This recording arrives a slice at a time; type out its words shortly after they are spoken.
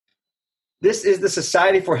This is the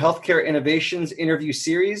Society for Healthcare Innovations interview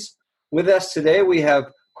series. With us today, we have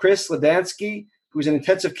Chris Ladansky, who's an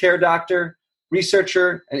intensive care doctor,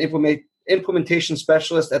 researcher, and implementation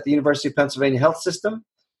specialist at the University of Pennsylvania Health System.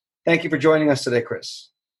 Thank you for joining us today, Chris.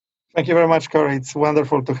 Thank you very much, Corey. It's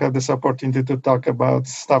wonderful to have this opportunity to talk about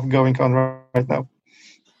stuff going on right now.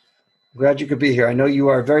 Glad you could be here. I know you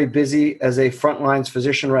are very busy as a frontlines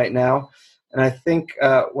physician right now. And I think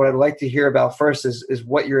what I'd like to hear about first is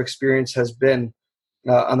what your experience has been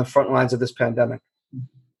on the front lines of this pandemic.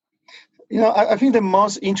 You know, I think the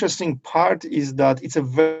most interesting part is that it's a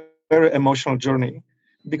very, very emotional journey,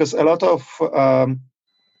 because a lot of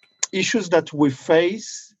issues that we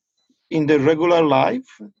face in the regular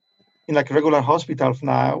life, in like regular hospitals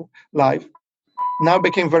life now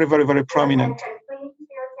became very, very, very prominent.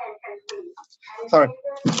 Sorry.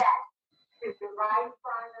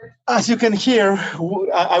 As you can hear,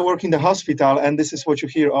 I work in the hospital, and this is what you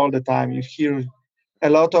hear all the time. You hear a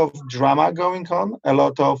lot of drama going on, a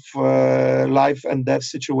lot of life and death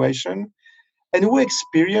situation. And we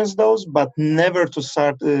experience those, but never to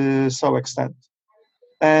so extent.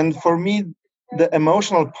 And for me, the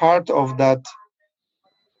emotional part of that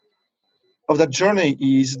journey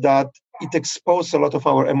is that it exposed a lot of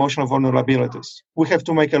our emotional vulnerabilities. We have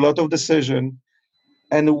to make a lot of decisions,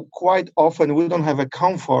 and quite often we don't have a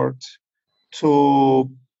comfort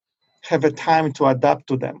to have a time to adapt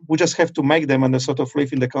to them. We just have to make them and sort of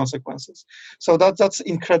live in the consequences. So that's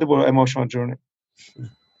incredible emotional journey.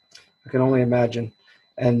 I can only imagine.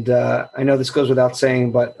 And I know this goes without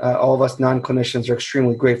saying, but all of us non-clinicians are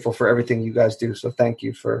extremely grateful for everything you guys do. So thank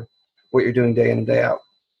you for what you're doing day in and day out.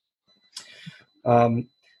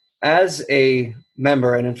 As a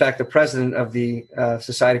member, and in fact, the president of the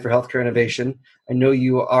Society for Healthcare Innovation, I know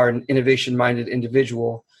you are an innovation-minded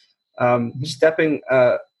individual. Stepping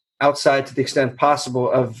outside to the extent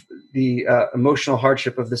possible of the emotional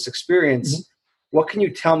hardship of this experience, what can you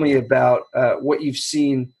tell me about what you've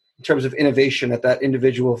seen in terms of innovation at that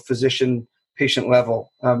individual physician-patient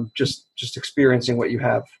level, just experiencing what you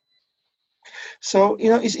have? So, you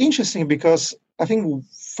know, it's interesting because I think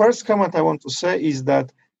first comment I want to say is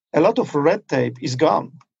that a lot of red tape is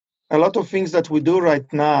gone. A lot of things that we do right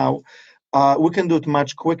now, we can do it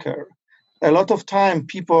much quicker. A lot of time,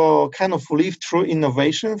 people kind of live through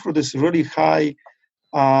innovation through this really high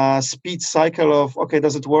speed cycle of, okay,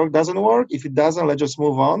 does it work, doesn't work? If it doesn't, let's just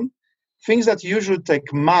move on. Things that usually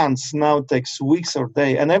take months now takes weeks or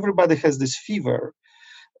days, and everybody has this fever.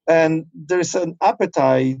 And there's an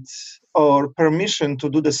appetite or permission to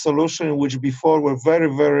do the solution which before were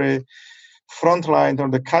very, very frontline or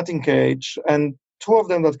the cutting edge. And two of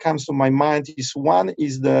them that comes to my mind is one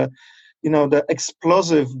is the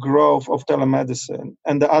explosive growth of telemedicine,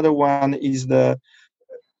 and the other one is the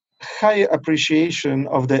high appreciation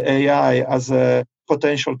of the AI as a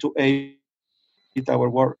potential to aid our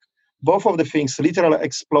work. Both of the things literally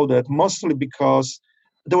exploded, mostly because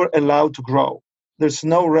they were allowed to grow. There's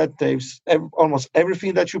no red tapes. Almost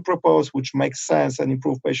everything that you propose, which makes sense and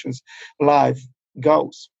improve patients' life,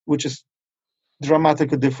 goes, which is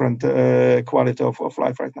dramatically different quality of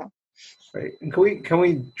life right now. Right. And can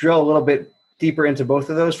we drill a little bit deeper into both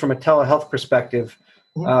of those from a telehealth perspective?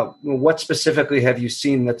 What specifically have you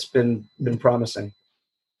seen that's been promising?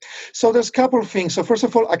 So there's a couple of things. So first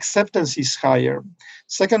of all, acceptance is higher.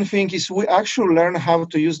 Second thing is we actually learn how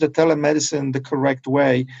to use the telemedicine the correct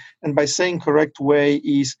way. And by saying correct way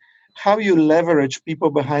is how you leverage people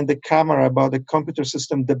behind the camera about the computer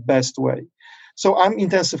system the best way. So I'm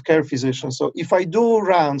intensive care physician. So if I do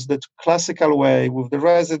rounds the classical way with the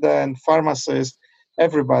resident, pharmacist,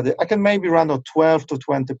 everybody, I can maybe run 12 to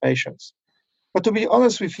 20 patients. But to be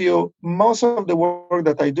honest with you, most of the work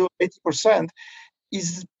that I do, 80%,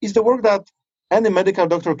 is the work that any medical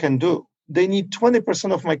doctor can do. They need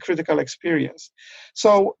 20% of my critical experience.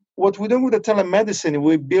 So what we do with the telemedicine,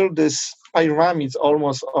 we build this pyramids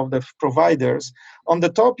almost of the providers. On the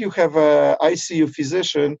top, you have an ICU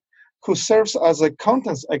physician who serves as a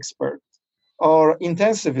contents expert or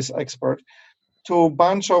intensivist expert to a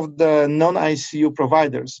bunch of the non-ICU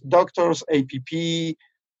providers, doctors, APP,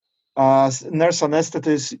 nurse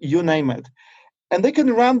anesthetists, you name it. And they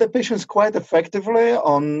can run the patients quite effectively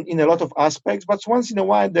in a lot of aspects, but once in a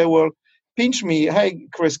while they will pinch me, hey,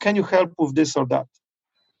 Chris, can you help with this or that?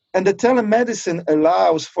 And the telemedicine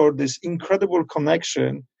allows for this incredible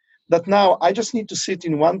connection that now I just need to sit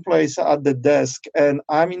in one place at the desk and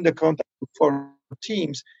I'm in the contact with 4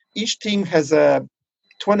 teams. Each team has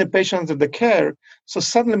 20 patients of the care, so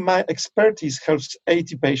suddenly my expertise helps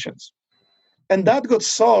 80 patients. And that got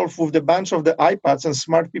solved with a bunch of the iPads and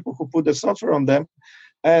smart people who put the software on them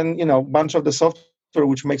and, a bunch of the software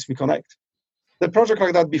which makes me connect. The project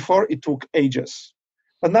like that before, it took ages.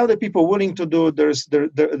 But now the people willing to do, there's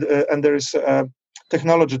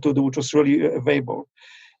technology to do, which was really available.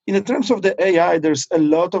 In terms of the AI, there's a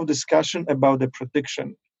lot of discussion about the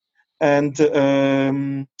prediction. And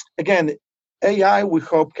again, AI, we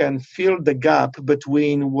hope, can fill the gap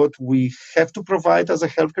between what we have to provide as a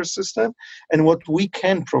healthcare system and what we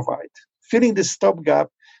can provide. Filling this stopgap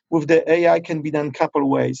with the AI can be done a couple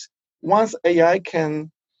ways. Once AI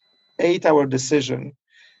can aid our decision.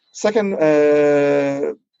 Second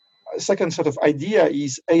sort of idea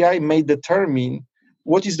is AI may determine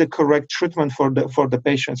what is the correct treatment for the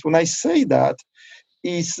patients. When I say that,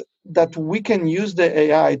 is that we can use the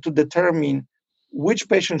AI to determine which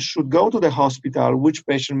patient should go to the hospital, which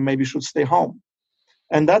patient maybe should stay home.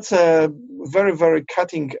 And that's a very, very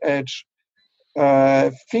cutting edge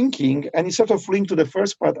thinking. And it's sort of linked to the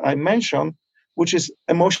first part I mentioned, which is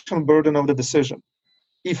emotional burden of the decision.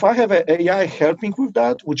 If I have an AI helping with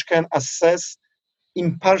that, which can assess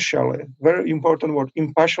impartially, very important word,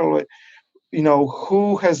 impartially,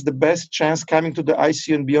 who has the best chance coming to the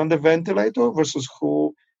ICU and be on the ventilator versus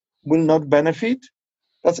who will not benefit,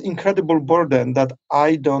 that's incredible burden that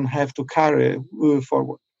I don't have to carry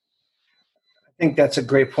forward. I think that's a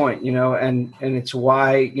great point, and it's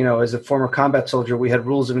why, as a former combat soldier, we had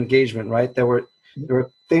rules of engagement, right? There were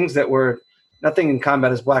things that were, nothing in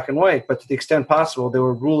combat is black and white, but to the extent possible, there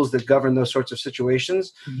were rules that govern those sorts of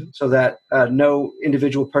situations so that no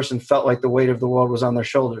individual person felt like the weight of the world was on their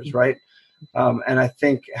shoulders, right? And I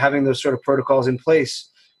think having those sort of protocols in place,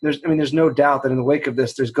 there's no doubt that in the wake of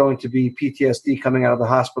this, there's going to be PTSD coming out of the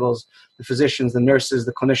hospitals, the physicians, the nurses,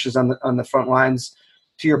 the clinicians on the front lines.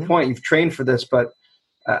 To your point, you've trained for this, but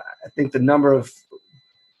I think the number of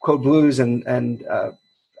code blues and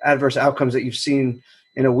adverse outcomes that you've seen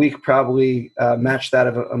in a week probably match that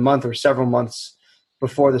of a month or several months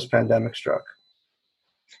before this pandemic struck.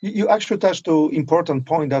 You actually touched to important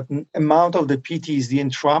point that amount of the PTSD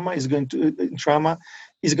and trauma is going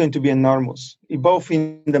to be enormous, both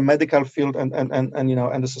in the medical field and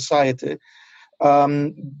the society.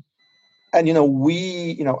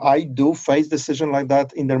 I do face decisions like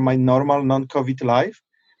that in my normal non-COVID life,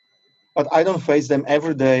 but I don't face them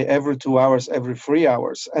every day, every 2 hours, every 3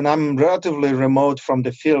 hours. And I'm relatively remote from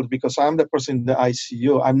the field because I'm the person in the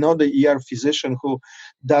ICU. I'm not the ER physician who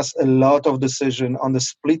does a lot of decision on the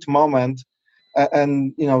split moment.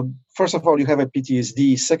 First of all, you have a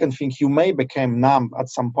PTSD. Second thing, you may become numb at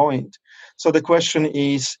some point. So the question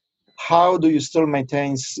is, how do you still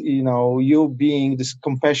maintain, you being this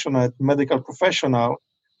compassionate medical professional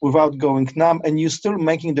without going numb, and you still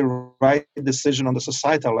making the right decision on the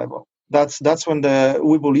societal level? That's when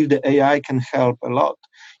we believe the AI can help a lot.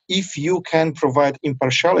 If you can provide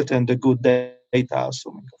impartiality and the good data,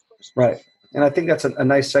 assuming, of course. Right. And I think that's a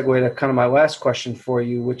nice segue to kind of my last question for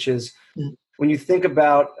you, which is when you think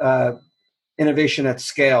about innovation at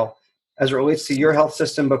scale, as it relates to your health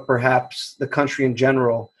system, but perhaps the country in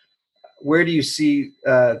general, where do you see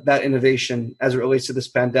that innovation as it relates to this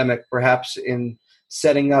pandemic, perhaps in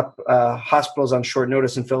setting up hospitals on short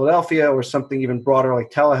notice in Philadelphia or something even broader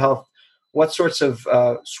like telehealth? What sorts of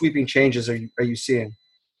sweeping changes are you seeing?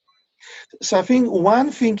 So I think one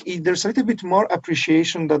thing is there's a little bit more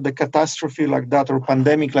appreciation that the catastrophe like that or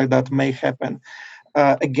pandemic like that may happen.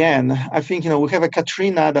 Again, I think, we have a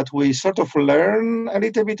Katrina that we sort of learn a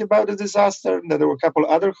little bit about the disaster, that there were a couple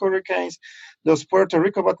other hurricanes, there's Puerto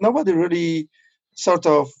Rico, but nobody really sort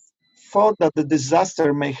of thought that the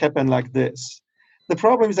disaster may happen like this. The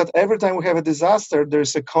problem is that every time we have a disaster,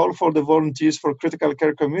 there's a call for the volunteers for critical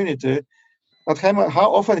care community. But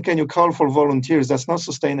how often can you call for volunteers? That's not a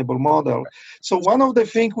sustainable model. So one of the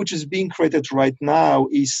things which is being created right now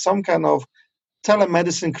is some kind of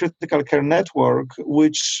telemedicine critical care network,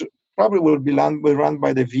 which probably will be run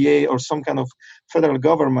by the VA or some kind of federal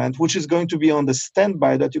government, which is going to be on the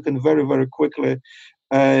standby that you can very, very quickly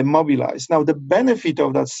mobilize. Now, the benefit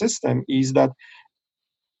of that system is that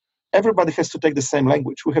everybody has to take the same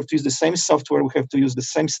language. We have to use the same software. We have to use the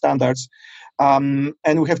same standards. And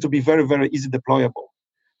we have to be very, very easy deployable.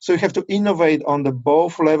 So you have to innovate on the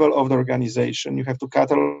both level of the organization. You have to cut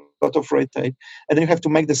a lot of red tape. And then you have to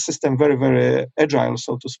make the system very, very agile,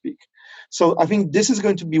 so to speak. So I think this is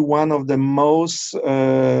going to be one of the most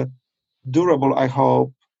durable, I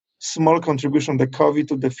hope, small contribution of the COVID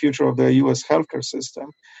to the future of the US healthcare system.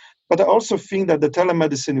 But I also think that the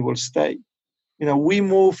telemedicine will stay. We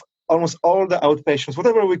move almost all the outpatients,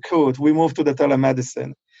 whatever we could, we moved to the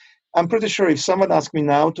telemedicine. I'm pretty sure if someone asked me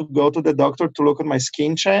now to go to the doctor to look at my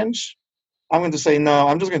skin change, I'm going to say, no,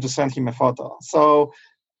 I'm just going to send him a photo. So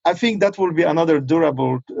I think that will be another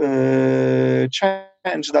durable change.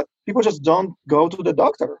 that people just don't go to the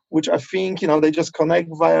doctor, which I think, they just connect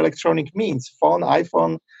via electronic means, phone,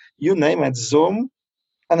 iPhone, you name it, Zoom.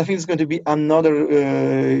 And I think it's going to be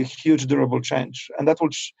another huge durable change. And that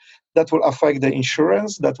will affect the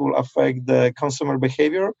insurance, that will affect the consumer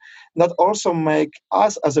behavior, that also make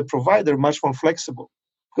us as a provider much more flexible.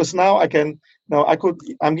 Because now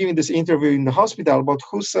I'm giving this interview in the hospital, but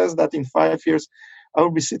who says that in 5 years I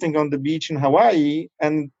will be sitting on the beach in Hawaii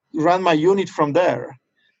and run my unit from there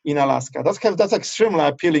in Alaska? That's extremely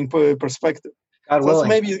appealing perspective. God So willing.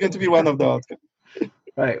 maybe it's going to be one of the outcomes.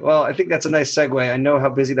 Right. Well, I think that's a nice segue. I know how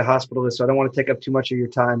busy the hospital is, so I don't want to take up too much of your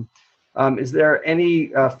time. Is there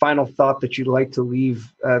any final thought that you'd like to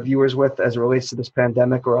leave viewers with as it relates to this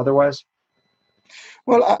pandemic or otherwise?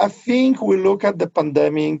 Well, I think we look at the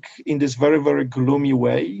pandemic in this very, very gloomy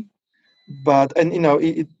way,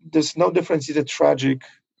 there's no difference. It's a tragic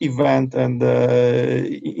event and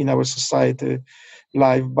in our society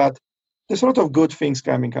life, but there's a lot of good things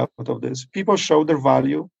coming out of this. People show their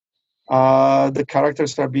value. The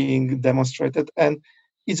characters are being demonstrated, and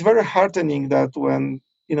it's very heartening that when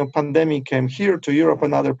pandemic came here to Europe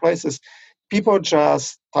and other places, people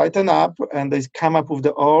just tighten up and they come up with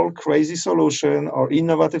the all crazy solution or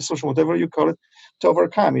innovative solution, whatever you call it, to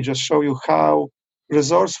overcome. It just show you how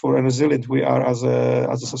resourceful and resilient we are as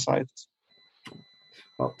a society.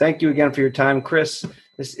 Well, thank you again for your time, Chris.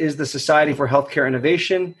 This is the Society for Healthcare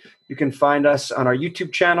Innovation. You can find us on our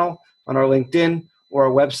YouTube channel, on our LinkedIn, or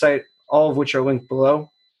our website, all of which are linked below.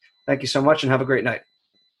 Thank you so much and have a great night.